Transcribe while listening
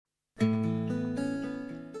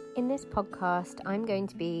this podcast, I'm going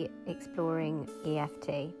to be exploring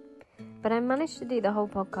EFT, but I managed to do the whole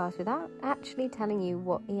podcast without actually telling you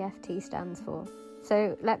what EFT stands for.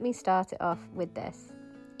 So let me start it off with this.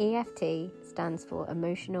 EFT stands for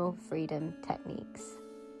Emotional Freedom Techniques.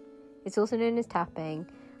 It's also known as tapping.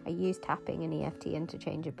 I use tapping and EFT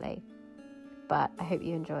interchangeably, but I hope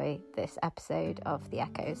you enjoy this episode of The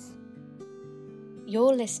Echoes.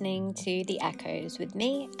 You're listening to The Echoes with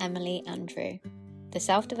me, Emily Andrew, the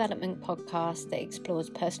self-development podcast that explores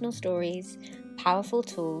personal stories, powerful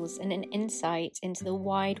tools, and an insight into the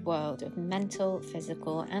wide world of mental,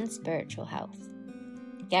 physical, and spiritual health.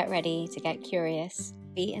 Get ready to get curious,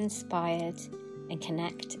 be inspired, and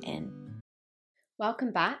connect in.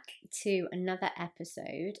 Welcome back to another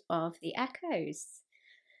episode of The Echoes.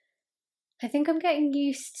 I think I'm getting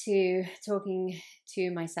used to talking to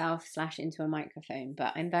myself / into a microphone,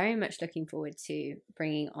 but I'm very much looking forward to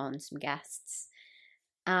bringing on some guests.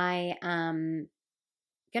 I am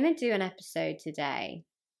going to do an episode today,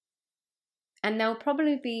 and there'll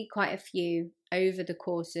probably be quite a few over the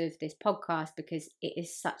course of this podcast because it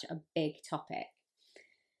is such a big topic.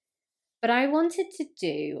 But I wanted to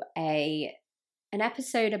do an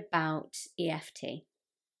episode about EFT,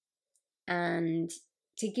 and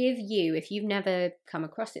to give you, if you've never come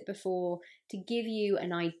across it before, to give you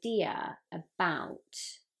an idea about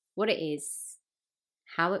what it is,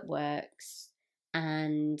 how it works,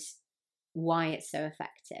 and why it's so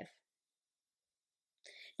effective.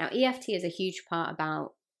 Now, EFT is a huge part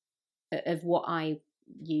of what I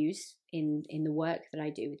use in the work that I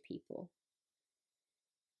do with people.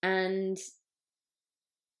 And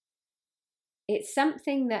it's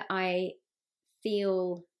something that I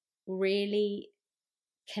feel really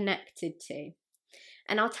connected to.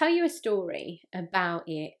 And I'll tell you a story about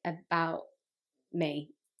it, about me.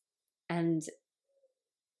 And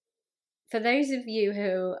for those of you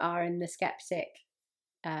who are in the skeptic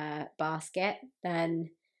basket,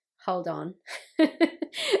 then hold on.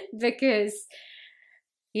 Because,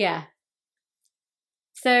 yeah.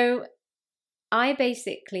 So I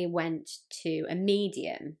basically went to a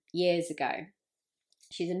medium years ago.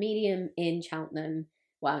 She's a medium in Cheltenham,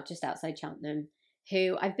 well, just outside Cheltenham,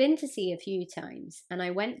 who I've been to see a few times. And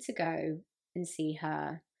I went to go and see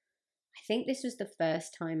her. I think this was the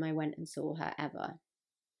first time I went and saw her ever.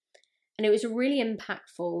 And it was a really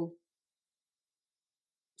impactful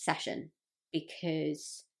session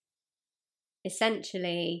because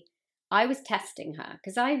essentially I was testing her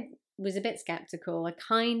because I was a bit skeptical. I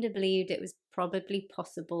kind of believed it was probably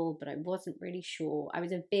possible, but I wasn't really sure. I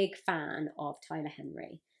was a big fan of Tyler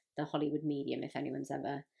Henry, the Hollywood medium, if anyone's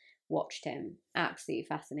ever watched him. Absolutely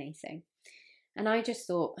fascinating. And I just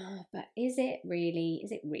thought, but is it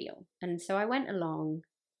real? And so I went along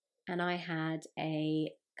and I had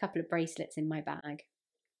a couple of bracelets in my bag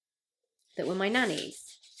that were my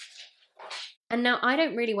nanny's. And now I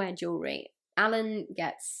don't really wear jewelry. Alan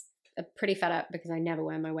gets pretty fed up because I never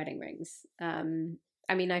wear my wedding rings.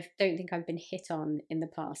 I mean, I don't think I've been hit on in the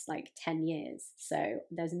past 10 years. So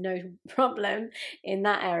there's no problem in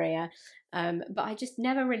that area. But I just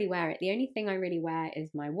never really wear it. The only thing I really wear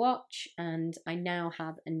is my watch. And I now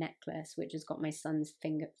have a necklace which has got my son's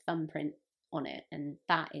thumbprint on it. And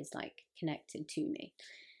that is connected to me.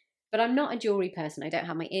 But I'm not a jewelry person. I don't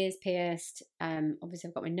have my ears pierced. Obviously,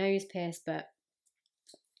 I've got my nose pierced, but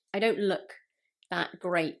I don't look that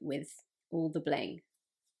great with all the bling.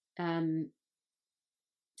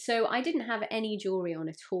 So I didn't have any jewelry on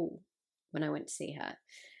at all when I went to see her.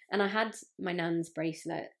 And I had my nan's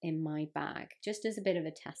bracelet in my bag just as a bit of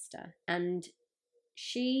a tester. And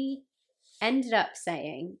she ended up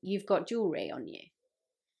saying, "You've got jewelry on you.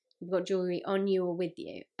 You've got jewelry on you or with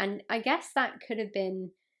you." And I guess that could have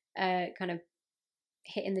been kind of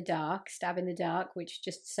hit in the dark, stab in the dark, which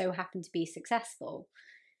just so happened to be successful.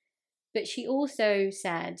 But she also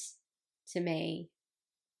said to me,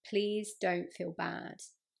 "Please don't feel bad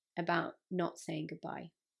about not saying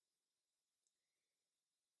goodbye.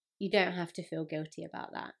 You don't have to feel guilty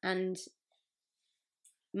about that." And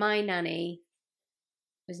my nanny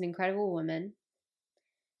was an incredible woman,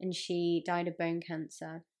 and she died of bone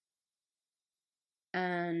cancer.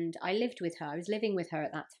 And I lived with her. I was living with her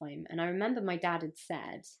at that time. And I remember my dad had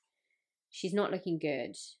said, "She's not looking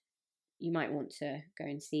good. You might want to go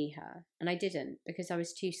and see her." And I didn't because I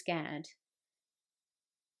was too scared.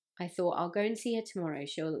 I thought, I'll go and see her tomorrow.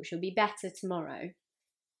 She'll be better tomorrow.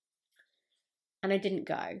 And I didn't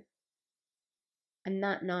go. And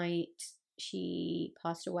that night she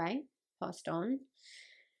passed on.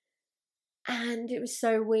 And it was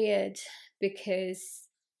so weird because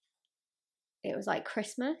it was like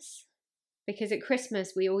Christmas. Because at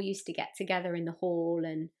Christmas we all used to get together in the hall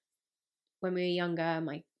and when we were younger,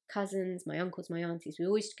 my cousins, my uncles, my aunties, we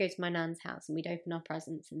always used to go to my nan's house and we'd open our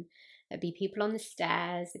presents and there'd be people on the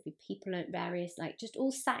stairs, there'd be people at various, like, just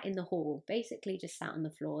all sat in the hall, basically just sat on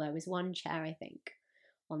the floor. There was one chair, I think,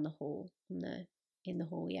 on the hall, in the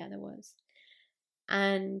hall, yeah, there was.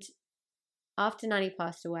 And after Nanny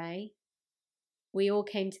passed away, we all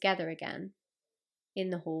came together again in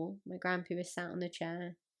the hall. My grandpa was sat on the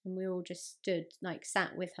chair and we all just stood, like,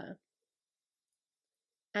 sat with her.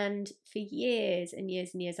 And for years and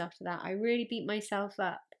years and years after that, I really beat myself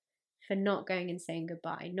up for not going and saying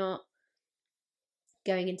goodbye, not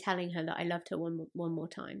going and telling her that I loved her one more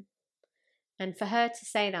time. And for her to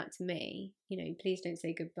say that to me, you know, please don't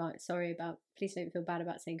say goodbye, please don't feel bad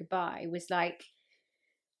about saying goodbye, was like,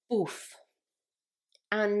 oof.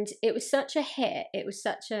 And it was such a hit. It was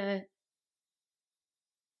such a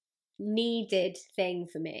needed thing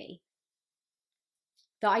for me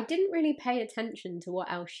that I didn't really pay attention to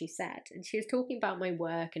what else she said. And she was talking about my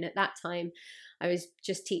work. And at that time, I was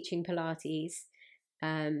just teaching Pilates.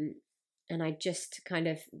 And I just kind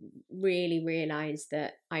of really realized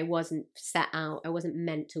that I wasn't set out. I wasn't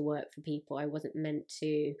meant to work for people. I wasn't meant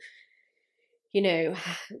to, you know,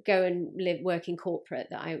 go and work in corporate,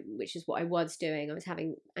 which is what I was doing. I was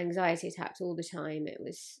having anxiety attacks all the time.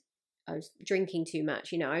 I was drinking too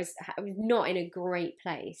much. You know, I was not in a great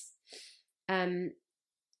place.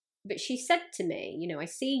 But she said to me, you know, I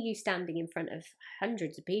see you standing in front of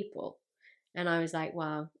hundreds of people. And I was like,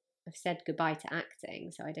 well, I've said goodbye to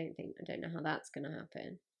acting, so I don't know how that's going to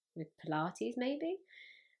happen. With Pilates, maybe?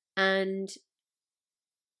 And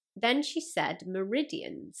then she said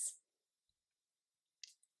meridians.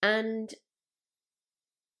 And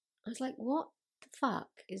I was like, what the fuck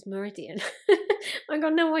is meridian? I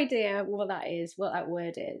got no idea what that is, what that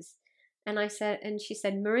word is. And she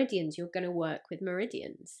said, meridians, you're going to work with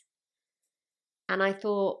meridians. And I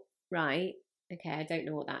thought, right, okay, I don't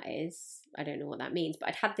know what that is. I don't know what that means. But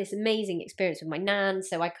I'd had this amazing experience with my nan.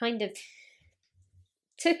 So I kind of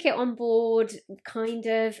took it on board,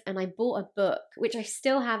 and I bought a book, which I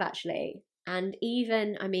still have actually. And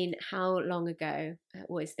even, I mean, how long ago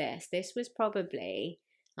was this? This was probably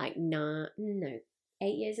like 8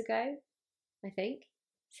 years ago, I think.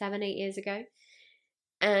 7, 8 years ago.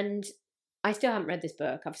 And I still haven't read this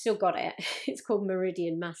book. I've still got it. It's called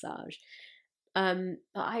Meridian Massage. But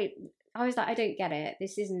I was like, I don't get it.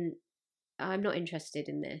 I'm not interested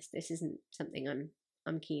in this. This isn't something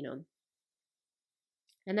I'm keen on.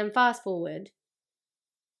 And then fast forward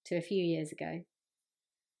to a few years ago,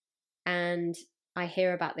 and I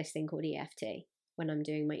hear about this thing called EFT when I'm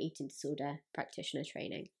doing my eating disorder practitioner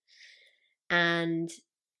training. And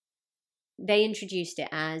they introduced it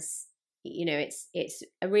as, you know, it's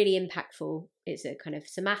a really impactful, it's a kind of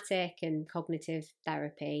somatic and cognitive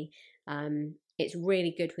therapy. It's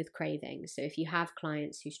really good with cravings. So if you have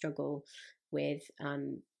clients who struggle with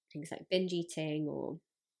things like binge eating or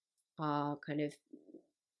are kind of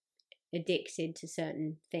addicted to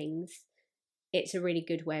certain things, it's a really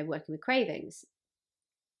good way of working with cravings.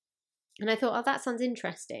 And I thought, oh, that sounds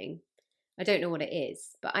interesting. I don't know what it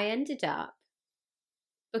is, but I ended up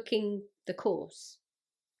booking the course,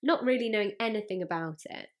 not really knowing anything about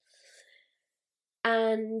it.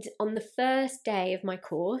 And on the first day of my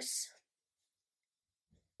course,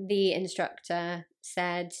 the instructor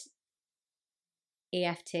said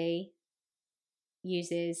EFT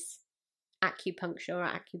uses acupuncture or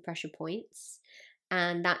acupressure points,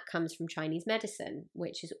 and that comes from Chinese medicine,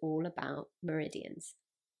 which is all about meridians.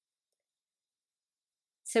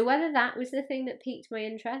 So whether that was the thing that piqued my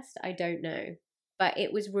interest, I don't know. But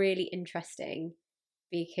it was really interesting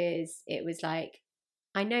because it was like,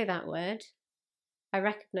 I know that word. I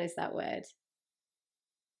recognize that word.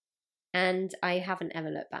 And I haven't ever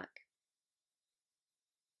looked back.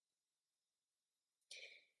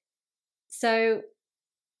 So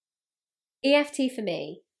EFT for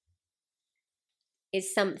me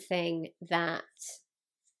is something that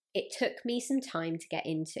it took me some time to get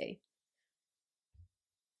into.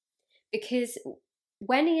 Because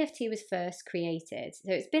when EFT was first created,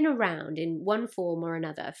 so it's been around in one form or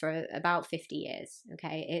another for about 50 years,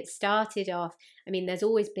 okay? It started off, I mean, there's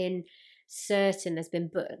been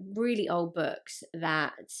really old books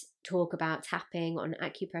that talk about tapping on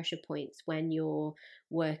acupressure points when you're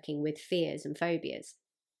working with fears and phobias.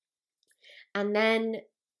 And then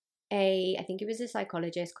I think it was a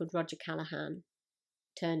psychologist called Roger Callahan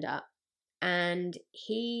turned up, and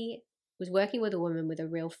he was working with a woman with a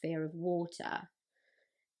real fear of water.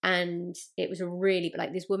 And it was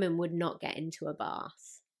this woman would not get into a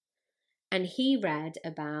bath. And he read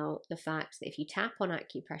about the fact that if you tap on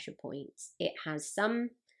acupressure points, it has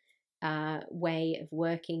some way of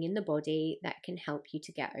working in the body that can help you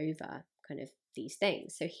to get over kind of these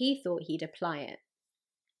things. So he thought he'd apply it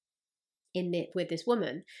with this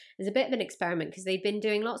woman as a bit of an experiment, because they'd been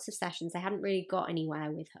doing lots of sessions. They hadn't really got anywhere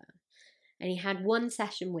with her. And he had one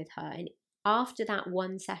session with her, and after that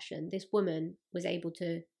one session, this woman was able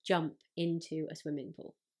to jump into a swimming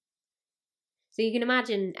pool. So you can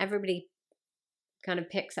imagine everybody kind of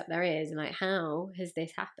picks up their ears and like, how has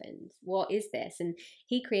this happened? What is this? And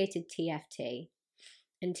he created TFT.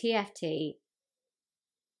 And TFT,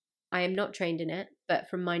 I am not trained in it, but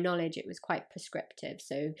from my knowledge, it was quite prescriptive.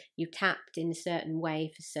 So you tapped in a certain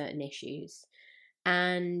way for certain issues.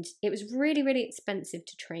 And it was really, really expensive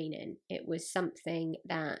to train in. It was something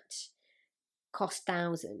that cost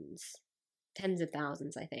thousands, tens of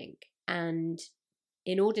thousands, I think. And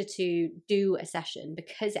in order to do a session,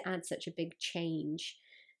 because it had such a big change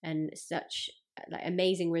and such like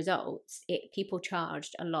amazing results, people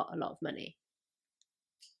charged a lot of money,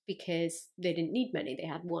 because they didn't need many. They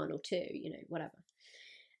had one or two, whatever.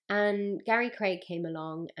 And Gary Craig came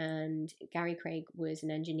along, and Gary Craig was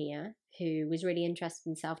an engineer who was really interested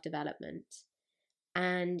in self-development.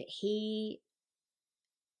 And he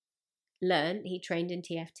trained in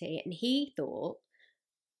TFT, and he thought,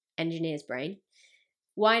 engineer's brain,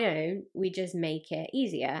 why don't we just make it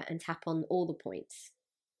easier and tap on all the points?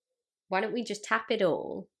 Why don't we just tap it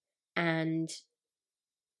all, and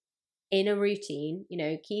in a routine,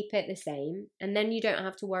 keep it the same, and then you don't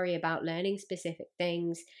have to worry about learning specific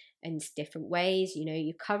things in different ways.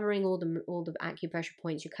 You're covering all the acupressure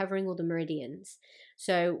points, you're covering all the meridians.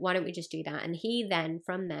 So why don't we just do that? And he then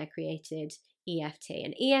from there created EFT.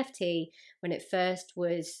 And EFT, when it first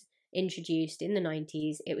was introduced in the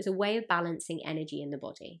 90s, it was a way of balancing energy in the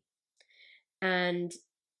body. And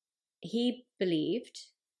he believed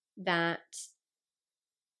that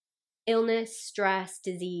illness, stress,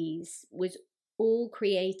 disease was all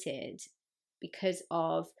created because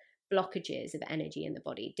of blockages of energy in the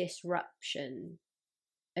body, disruption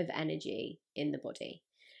of energy in the body.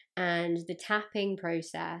 And the tapping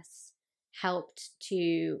process helped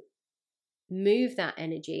to move that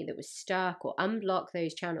energy that was stuck or unblock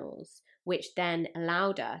those channels, which then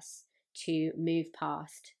allowed us to move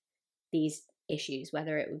past these issues,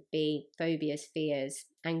 whether it would be phobias, fears,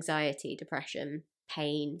 anxiety, depression,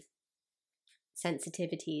 pain,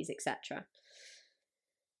 sensitivities, etc.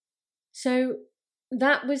 So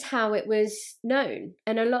that was how it was known.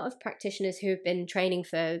 And a lot of practitioners who have been training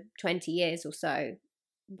for 20 years or so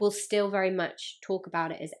will still very much talk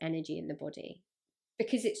about it as energy in the body,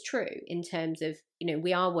 because it's true in terms of,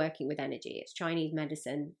 we are working with energy. It's Chinese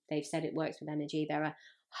medicine. They've said it works with energy. There are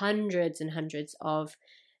hundreds and hundreds of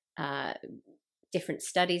different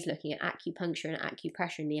studies looking at acupuncture and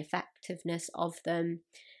acupressure and the effectiveness of them,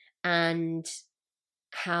 and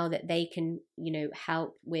how that they can,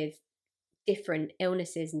 help with different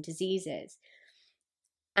illnesses and diseases.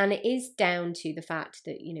 And it is down to the fact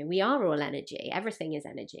that, we are all energy. Everything is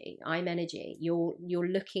energy. I'm energy. You're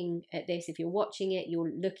looking at this. If you're watching it,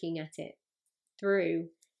 you're looking at it through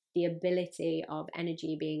the ability of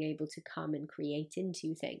energy being able to come and create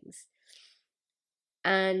into things.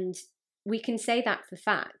 And we can say that for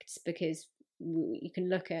facts, because you can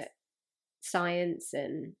look at science,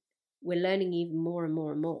 and we're learning even more and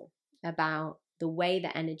more and more about the way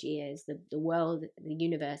that energy is, the world, the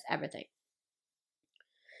universe, everything.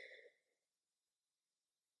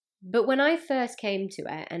 But when I first came to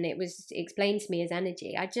it and it was explained to me as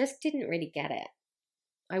energy, I just didn't really get it.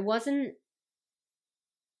 I was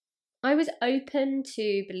open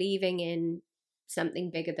to believing in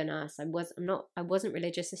something bigger than us. I wasn't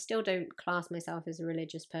religious. I still don't class myself as a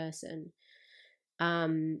religious person.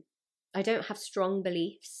 I don't have strong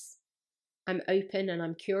beliefs. I'm open and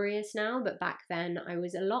I'm curious now, but back then I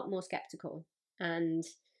was a lot more skeptical. And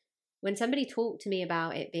when somebody talked to me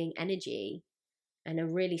about it being energy and a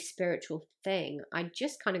really spiritual thing, I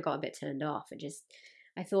just kind of got a bit turned off.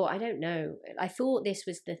 I thought, I don't know. I thought this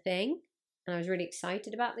was the thing, and I was really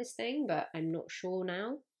excited about this thing, but I'm not sure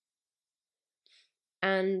now.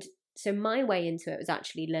 And so my way into it was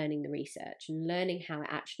actually learning the research and learning how it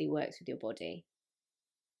actually works with your body.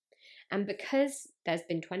 And because there's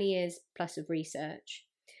been 20 years plus of research,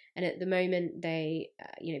 and at the moment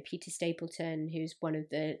Peter Stapleton, who's one of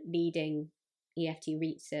the leading EFT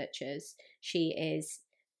researchers,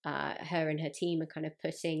 her and her team are kind of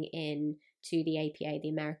putting in to the APA, the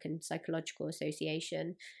American Psychological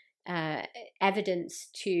Association, evidence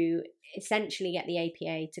to essentially get the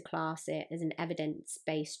APA to class it as an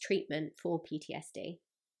evidence-based treatment for PTSD.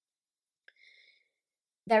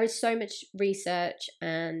 There is so much research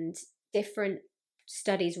and different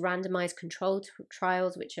studies randomized controlled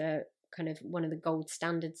trials, which are kind of one of the gold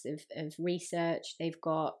standards of research. They've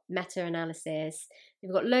got meta-analysis.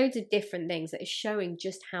 They've got loads of different things that are showing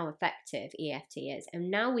just how effective EFT is.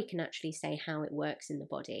 And now we can actually say how it works in the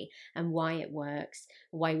body and why it works,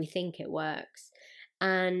 why we think it works.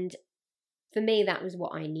 And for me, that was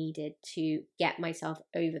what I needed to get myself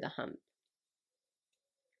over the hump.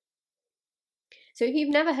 So if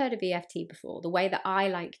you've never heard of EFT before, the way that I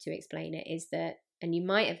like to explain it is that, and you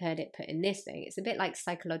might have heard it put in this thing, it's a bit like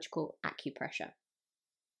psychological acupressure.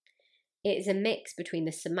 It is a mix between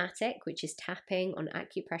the somatic, which is tapping on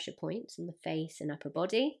acupressure points on the face and upper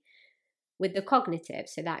body, with the cognitive.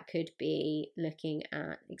 So that could be looking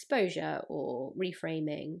at exposure or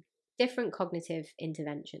reframing, different cognitive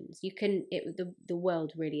interventions. The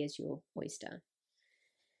world really is your oyster.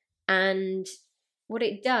 And what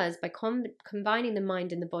it does by combining the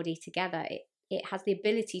mind and the body together, it has the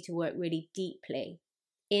ability to work really deeply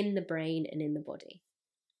in the brain and in the body.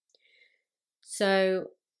 So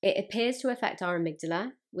it appears to affect our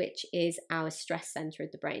amygdala, which is our stress center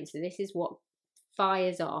of the brain. So this is what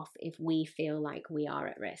fires off if we feel like we are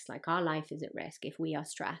at risk, like our life is at risk if we are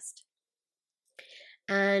stressed.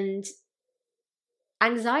 And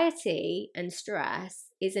anxiety and stress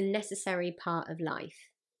is a necessary part of life.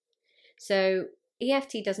 So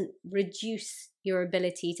EFT doesn't reduce your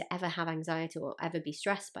ability to ever have anxiety or ever be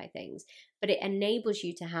stressed by things, but it enables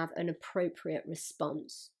you to have an appropriate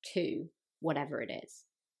response to whatever it is.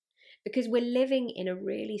 Because we're living in a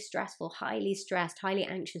really stressful, highly stressed, highly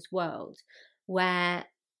anxious world where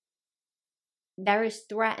there is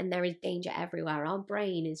threat and there is danger everywhere. Our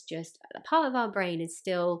brain is just, a part of our brain is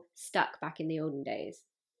still stuck back in the olden days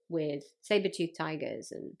with saber-toothed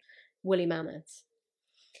tigers and woolly mammoths.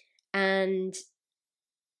 And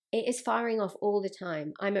it is firing off all the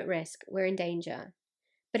time. I'm at risk. We're in danger.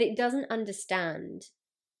 But it doesn't understand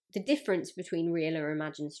the difference between real or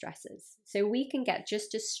imagined stresses. So we can get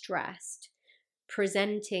just as stressed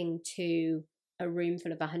presenting to a room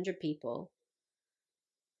full of 100 people.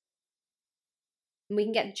 And we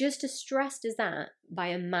can get just as stressed as that by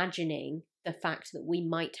imagining the fact that we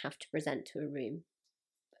might have to present to a room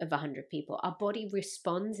of 100 people. Our body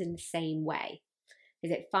responds in the same way,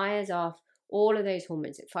 because it fires off all of those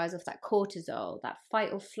hormones. It fires off that cortisol, that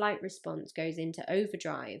fight or flight response goes into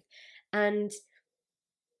overdrive. And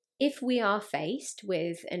if we are faced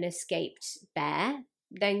with an escaped bear,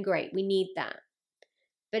 then great, we need that.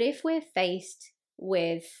 But if we're faced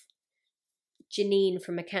with Janine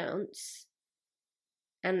from accounts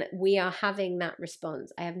and we are having that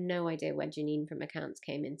response, I have no idea where Janine from accounts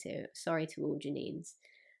came into. Sorry to all Janines.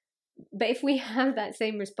 But if we have that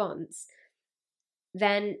same response,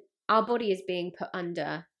 then our body is being put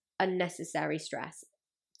under unnecessary stress.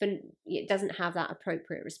 It doesn't have that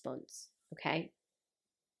appropriate response, okay?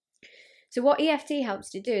 So what EFT helps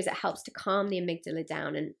to do is it helps to calm the amygdala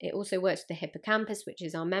down, and it also works with the hippocampus, which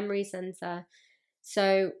is our memory center.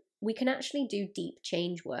 So we can actually do deep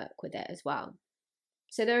change work with it as well.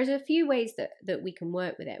 So there's a few ways that we can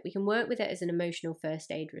work with it. We can work with it as an emotional first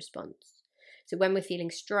aid response. So when we're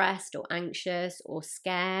feeling stressed or anxious or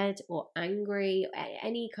scared or angry, or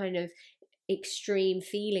any kind of extreme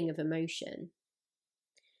feeling of emotion,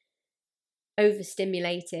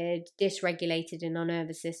 overstimulated, dysregulated in our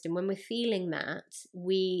nervous system, when we're feeling that,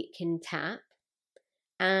 we can tap.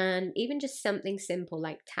 And even just something simple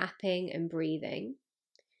like tapping and breathing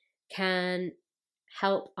can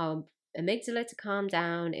help our amygdala to calm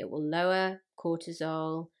down. It will lower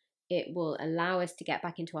cortisol. It will allow us to get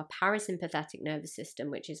back into our parasympathetic nervous system,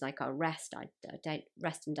 which is like our rest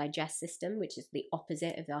and digest system, which is the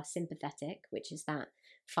opposite of our sympathetic, which is that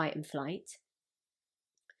fight and flight.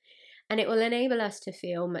 And it will enable us to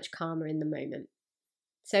feel much calmer in the moment.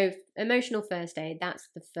 So emotional first aid, that's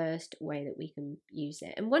the first way that we can use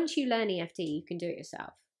it. And once you learn EFT, you can do it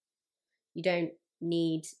yourself. You don't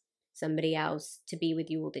need somebody else to be with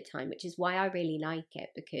you all the time, which is why I really like it,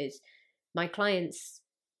 because my clients,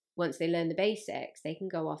 once they learn the basics, they can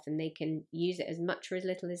go off and they can use it as much or as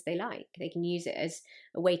little as they like. They can use it as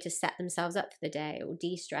a way to set themselves up for the day or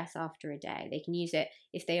de-stress after a day. They can use it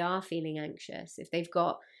if they are feeling anxious, if they've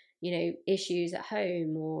got, issues at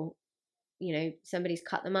home, or, somebody's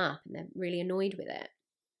cut them up and they're really annoyed with it.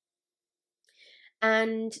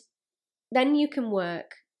 And then you can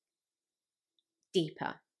work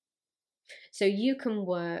deeper. So you can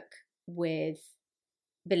work with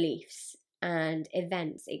beliefs and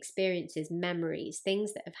events, experiences, memories,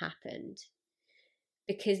 things that have happened,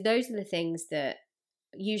 because those are the things that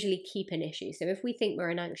usually keep an issue. So if we think we're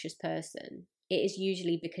an anxious person, it is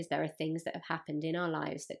usually because there are things that have happened in our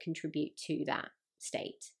lives that contribute to that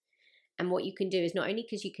state. And what you can do is not only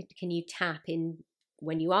because can you tap in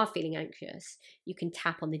when you are feeling anxious, you can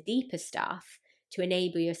tap on the deeper stuff to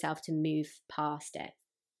enable yourself to move past it.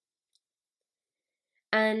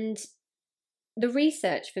 And the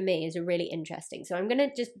research for me is really interesting. So I'm going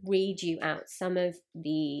to just read you out some of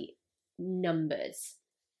the numbers.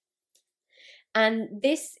 And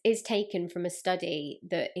this is taken from a study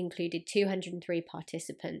that included 203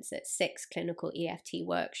 participants at 6 clinical EFT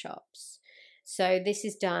workshops. So this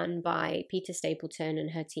is done by Peter Stapleton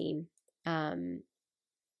and her team.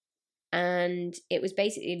 And it was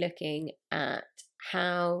basically looking at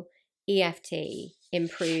how EFT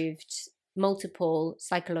improved multiple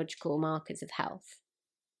psychological markers of health.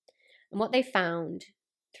 And what they found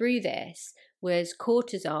through this was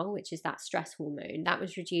cortisol, which is that stress hormone, that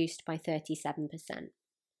was reduced by 37%.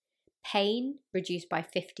 Pain reduced by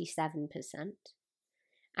 57%.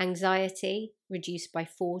 Anxiety reduced by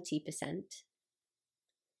 40%.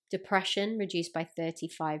 Depression reduced by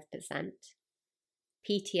 35%.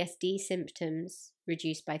 PTSD symptoms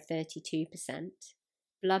reduced by 32%.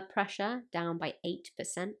 Blood pressure down by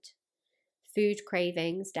 8%. Food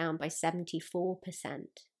cravings down by 74%.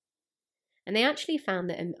 And they actually found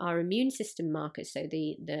that our immune system markers, so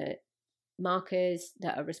the markers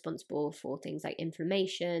that are responsible for things like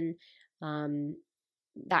inflammation,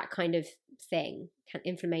 that kind of thing,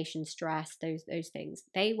 inflammation, stress, those things,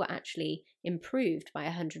 they were actually improved by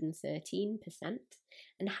 113%.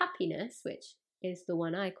 And happiness, which is the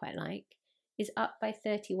one I quite like, is up by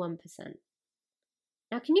 31%.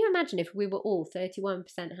 Now, can you imagine if we were all 31%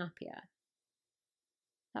 happier?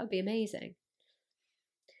 That would be amazing.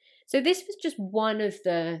 So this was just one of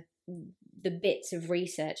the bits of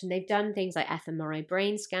research, and they've done things like fMRI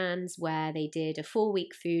brain scans where they did a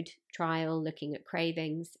 4-week food trial looking at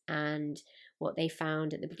cravings, and what they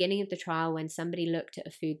found at the beginning of the trial, when somebody looked at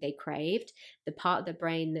a food they craved, the part of the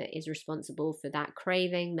brain that is responsible for that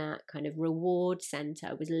craving, that kind of reward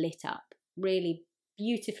center, was lit up, really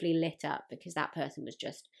beautifully lit up, because that person was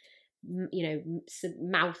just,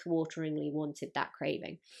 mouth-wateringly wanted that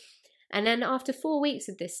craving. And then after 4 weeks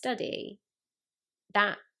of this study,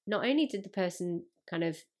 that not only did the person kind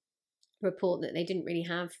of report that they didn't really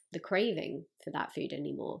have the craving for that food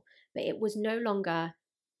anymore, but it was no longer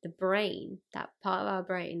the brain, that part of our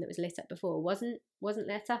brain that was lit up before, wasn't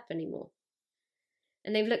lit up anymore.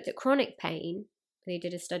 And they've looked at chronic pain. They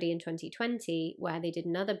did a study in 2020 where they did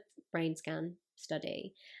another brain scan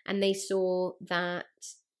study, and they saw that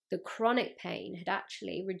the chronic pain had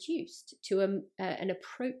actually reduced to an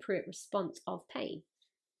appropriate response of pain.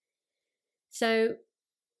 So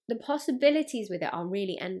the possibilities with it are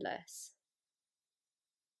really endless.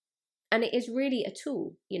 And it is really a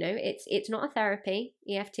tool, it's not a therapy.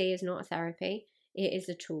 EFT is not a therapy. It is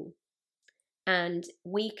a tool. And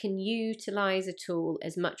we can utilize a tool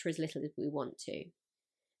as much or as little as we want to.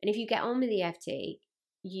 And if you get on with EFT,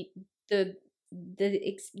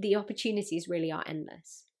 the opportunities really are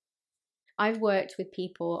endless. I've worked with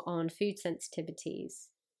people on food sensitivities,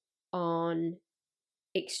 on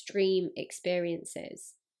extreme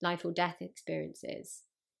experiences, life or death experiences,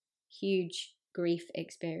 huge grief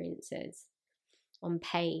experiences, on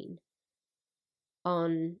pain,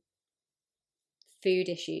 on food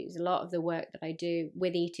issues. A lot of the work that I do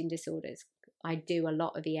with eating disorders, I do a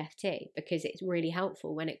lot of EFT because it's really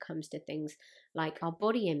helpful when it comes to things like our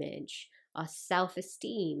body image, our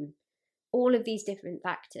self-esteem, all of these different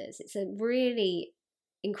factors. It's a really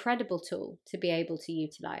incredible tool to be able to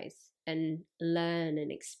utilize and learn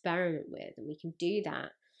and experiment with, and we can do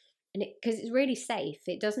that. And because it's really safe,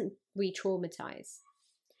 it doesn't re-traumatize.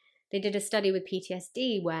 They did a study with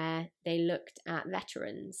PTSD where they looked at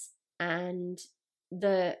veterans, and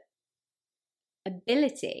the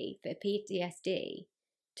ability for PTSD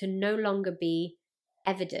to no longer be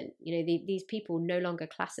evident, these people no longer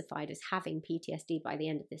classified as having PTSD by the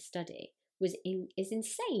end of this study, is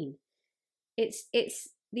insane. It's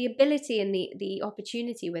the ability and the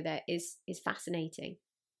opportunity with it is fascinating.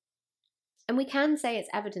 And we can say it's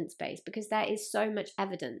evidence-based because there is so much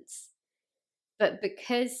evidence. But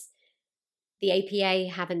because the APA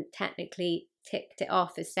haven't technically ticked it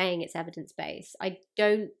off as saying it's evidence-based, I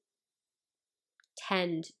don't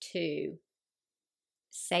tend to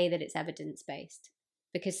say that it's evidence-based,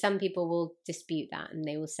 because some people will dispute that and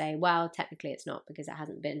they will say, well, technically it's not because it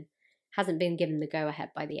hasn't been given the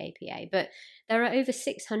go-ahead by the APA. But there are over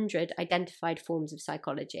 600 identified forms of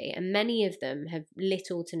psychology, and many of them have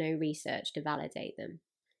little to no research to validate them.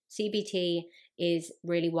 CBT is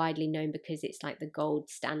really widely known because it's like the gold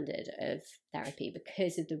standard of therapy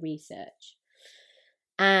because of the research.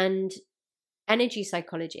 And energy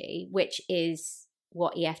psychology, which is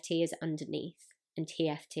what EFT is underneath, and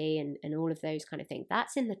TFT and all of those kind of things.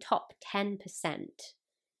 That's in the top 10%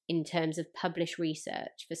 in terms of published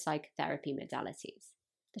research for psychotherapy modalities.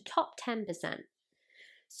 The top 10%.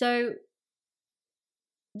 So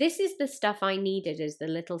this is the stuff I needed as the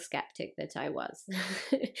little skeptic that I was.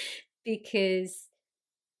 Because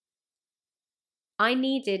I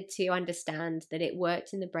needed to understand that it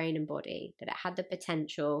worked in the brain and body, that it had the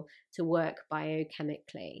potential to work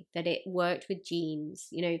biochemically, that it worked with genes.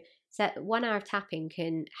 You know, so 1 hour of tapping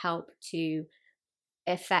can help to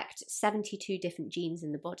affect 72 different genes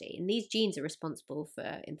in the body. And these genes are responsible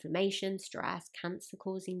for inflammation, stress,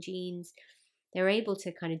 cancer-causing genes. They're able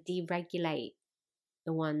to kind of deregulate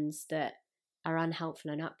the ones that are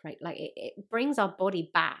unhelpful and upright. Like it brings our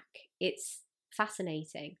body back. It's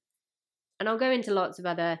fascinating. And I'll go into lots of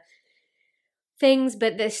other things,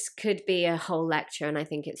 but this could be a whole lecture, and I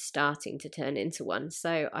think it's starting to turn into one.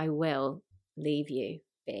 So I will leave you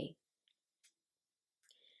be.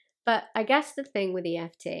 But I guess the thing with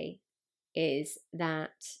EFT is that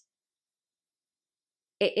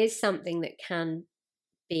it is something that can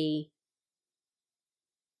be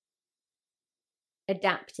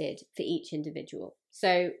adapted for each individual.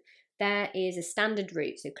 So there is a standard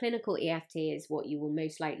route. So clinical EFT is what you will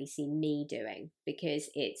most likely see me doing, because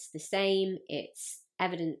it's the same, it's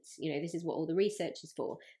evidence, you know, this is what all the research is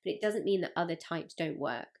for, but it doesn't mean that other types don't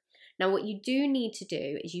work. Now, what you do need to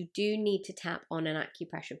do is you do need to tap on an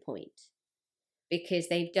acupressure point, because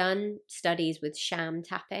they've done studies with sham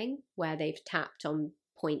tapping where they've tapped on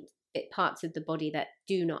parts of the body that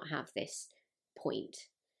do not have this point.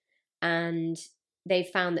 And they've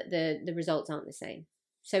found that the results aren't the same.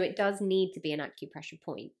 So it does need to be an acupressure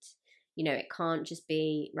point. You know, it can't just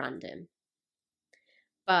be random.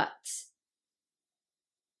 But,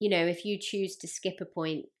 you know, if you choose to skip a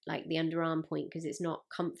point like the underarm point because it's not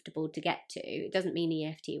comfortable to get to, it doesn't mean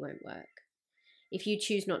EFT won't work. If you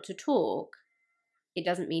choose not to talk, it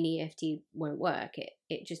doesn't mean EFT won't work.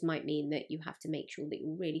 It just might mean that you have to make sure that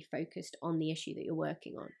you're really focused on the issue that you're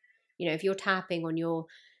working on. You know, if you're tapping on your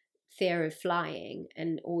fear of flying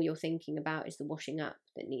and all you're thinking about is the washing up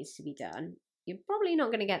that needs to be done, you're probably not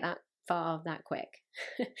going to get that far that quick.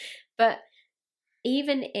 But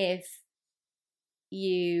even if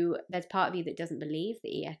there's part of you that doesn't believe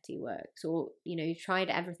that EFT works, or, you know, you've tried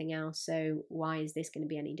everything else, so why is this going to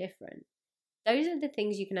be any different? Those are the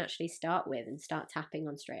things you can actually start with and start tapping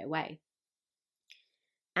on straight away.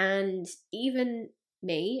 And even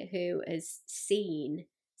me, who has seen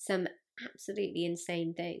some absolutely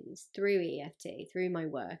insane things through EFT, through my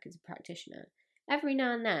work as a practitioner, every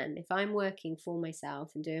now and then, if I'm working for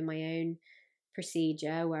myself and doing my own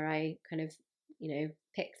procedure where I kind of, you know,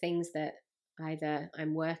 pick things that either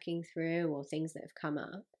I'm working through or things that have come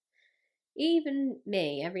up, even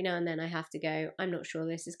me, every now and then I have to go, I'm not sure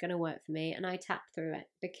this is going to work for me, and I tap through it,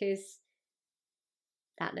 because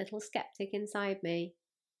that little skeptic inside me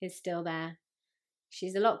is still there.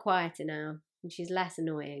 She's a lot quieter now and she's less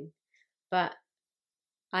annoying, but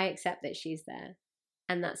I accept that she's there,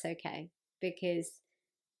 and that's okay, because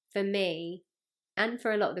for me, and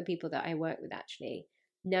for a lot of the people that I work with, actually,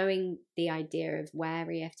 knowing the idea of where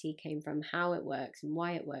EFT came from, how it works and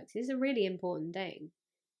why it works is a really important thing.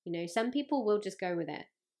 You know, some people will just go with it,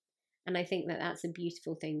 and I think that that's a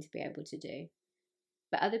beautiful thing to be able to do,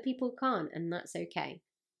 but other people can't, and that's okay.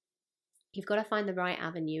 You've got to find the right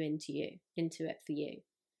avenue into it for you.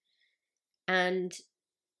 And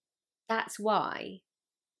that's why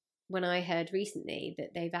when I heard recently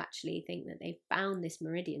that they've found this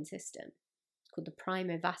meridian system, it's called the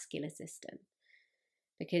primovascular system,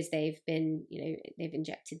 because they've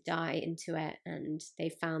injected dye into it, and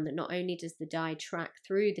they've found that not only does the dye track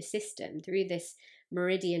through the system, through this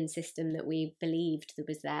meridian system that we believed that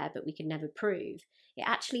was there but we could never prove, it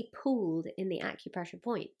actually pulled in the acupressure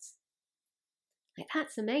points. Like,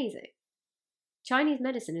 that's amazing. Chinese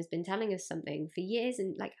medicine has been telling us something for years,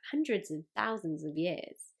 and like hundreds of thousands of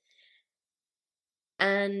years.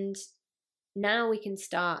 And now we can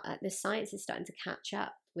start, the science is starting to catch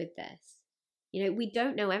up with this. You know, we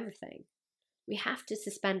don't know everything. We have to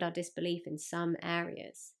suspend our disbelief in some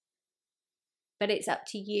areas. But it's up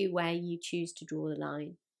to you where you choose to draw the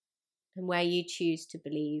line and where you choose to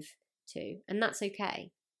believe to. And that's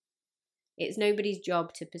okay. It's nobody's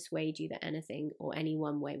job to persuade you that anything or any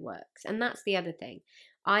one way works. And that's the other thing.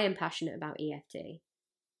 I am passionate about EFT,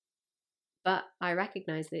 but I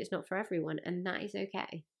recognize that it's not for everyone, and that is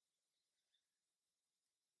okay.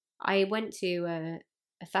 I went to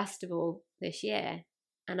a festival this year,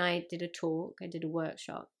 and I did a talk, I did a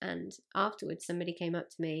workshop, and afterwards somebody came up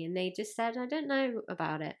to me and they just said, I don't know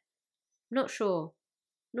about it. I'm not sure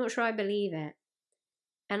I believe it.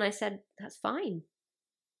 And I said, that's fine.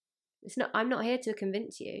 I'm not here to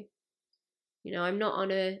convince you. You know, I'm not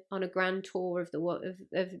on a grand tour of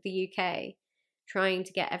the UK trying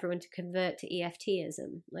to get everyone to convert to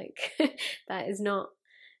EFTism. Like that is not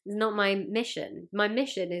my mission. My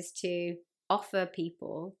mission is to offer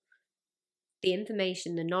people the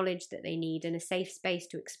information, the knowledge that they need, and a safe space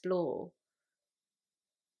to explore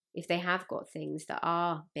if they have got things that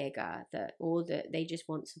are bigger or that they just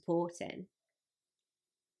want support in.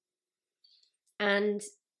 And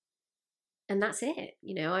that's it.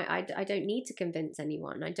 You know, I don't need to convince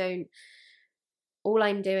anyone. All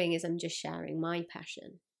I'm doing is I'm just sharing my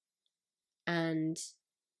passion and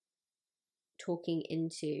talking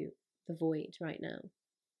into the void right now,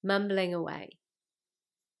 mumbling away.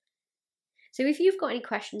 So if you've got any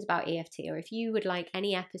questions about EFT, or if you would like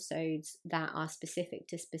any episodes that are specific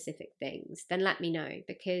to specific things, then let me know,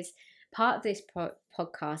 because part of this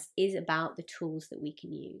podcast is about the tools that we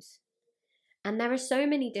can use. And there are so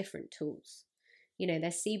many different tools. You know,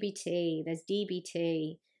 there's CBT, there's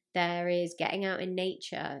DBT, there is getting out in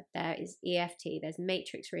nature, there is EFT, there's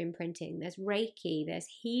matrix reimprinting, there's Reiki, there's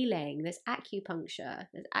healing, there's acupuncture,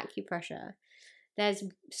 there's acupressure, there's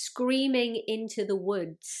screaming into the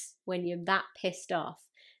woods when you're that pissed off.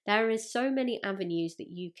 There is so many avenues that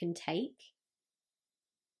you can take.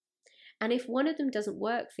 And if one of them doesn't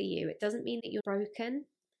work for you, it doesn't mean that you're broken.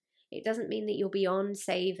 It doesn't mean that you're beyond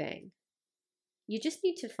saving. You just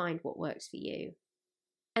need to find what works for you.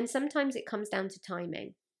 And sometimes it comes down to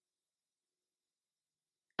timing.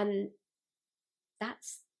 And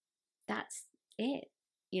that's it,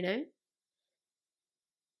 you know?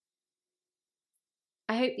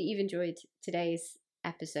 I hope that you've enjoyed today's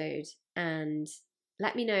episode, and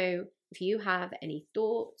let me know if you have any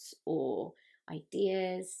thoughts or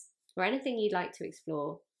ideas or anything you'd like to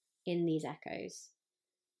explore in these echoes.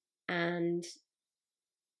 And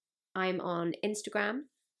I'm on Instagram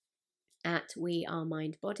at We Are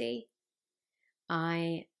Mind Body.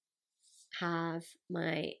 I have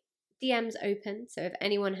my DMs open, so if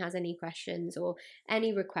anyone has any questions or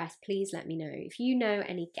any requests, please let me know. If you know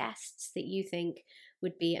any guests that you think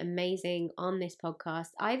would be amazing on this podcast,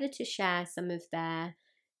 either to share some of their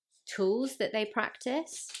tools that they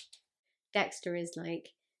practice. Dexter is like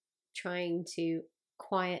trying to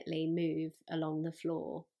quietly move along the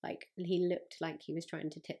floor. Like he looked like he was trying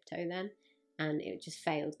to tiptoe then, and it just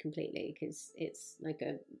failed completely because it's like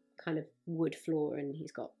a kind of wood floor and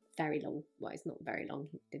he's got very long, well, it's not very long,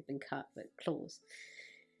 they've been cut, but claws.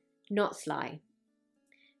 Not sly.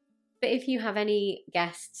 But if you have any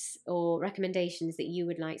guests or recommendations that you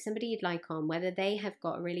would like, somebody you'd like on, whether they have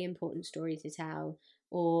got a really important story to tell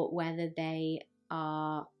or whether they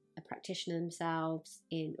are a practitioner themselves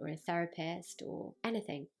or a therapist or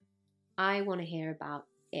anything, I want to hear about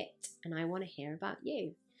it and I want to hear about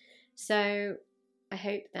you. So I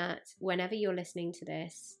hope that whenever you're listening to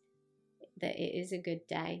this, that it is a good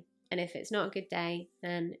day. And if it's not a good day,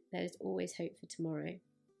 then there's always hope for tomorrow.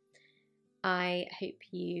 I hope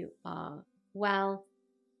you are well,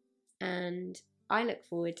 and I look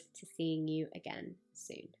forward to seeing you again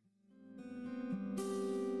soon.